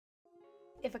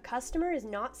If a customer is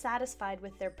not satisfied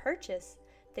with their purchase,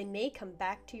 they may come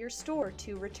back to your store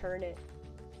to return it.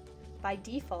 By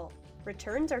default,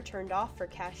 returns are turned off for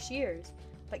cashiers,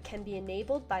 but can be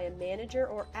enabled by a manager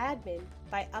or admin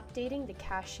by updating the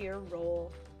cashier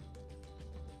role.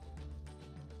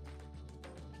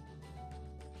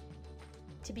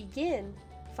 To begin,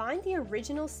 find the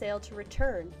original sale to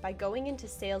return by going into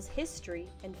Sales History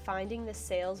and finding the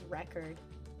sales record.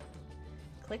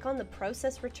 Click on the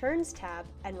Process Returns tab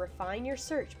and refine your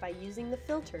search by using the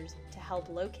filters to help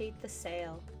locate the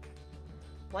sale.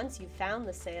 Once you've found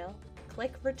the sale,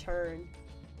 click Return.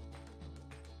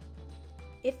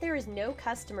 If there is no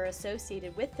customer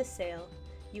associated with the sale,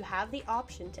 you have the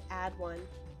option to add one.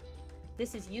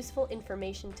 This is useful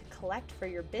information to collect for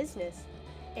your business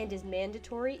and is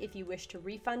mandatory if you wish to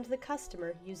refund the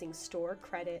customer using store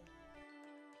credit.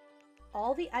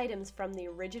 All the items from the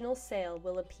original sale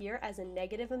will appear as a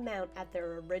negative amount at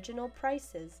their original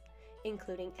prices,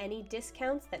 including any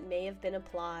discounts that may have been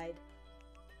applied.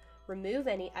 Remove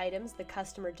any items the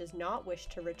customer does not wish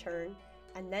to return,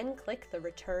 and then click the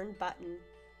Return button.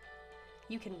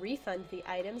 You can refund the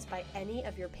items by any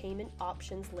of your payment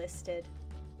options listed.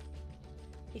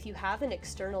 If you have an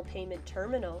external payment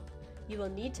terminal, you will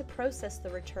need to process the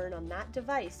return on that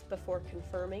device before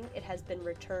confirming it has been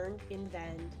returned in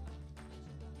Vend.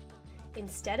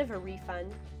 Instead of a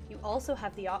refund, you also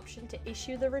have the option to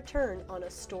issue the return on a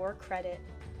store credit.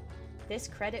 This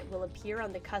credit will appear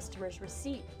on the customer's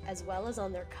receipt as well as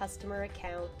on their customer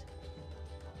account.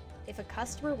 If a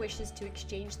customer wishes to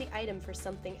exchange the item for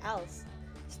something else,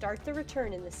 start the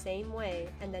return in the same way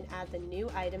and then add the new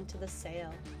item to the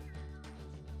sale.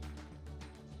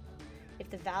 If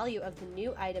the value of the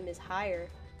new item is higher,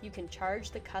 you can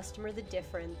charge the customer the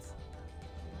difference.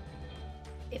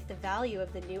 If the value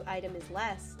of the new item is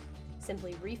less,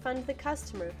 simply refund the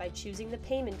customer by choosing the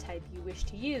payment type you wish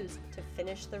to use to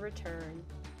finish the return.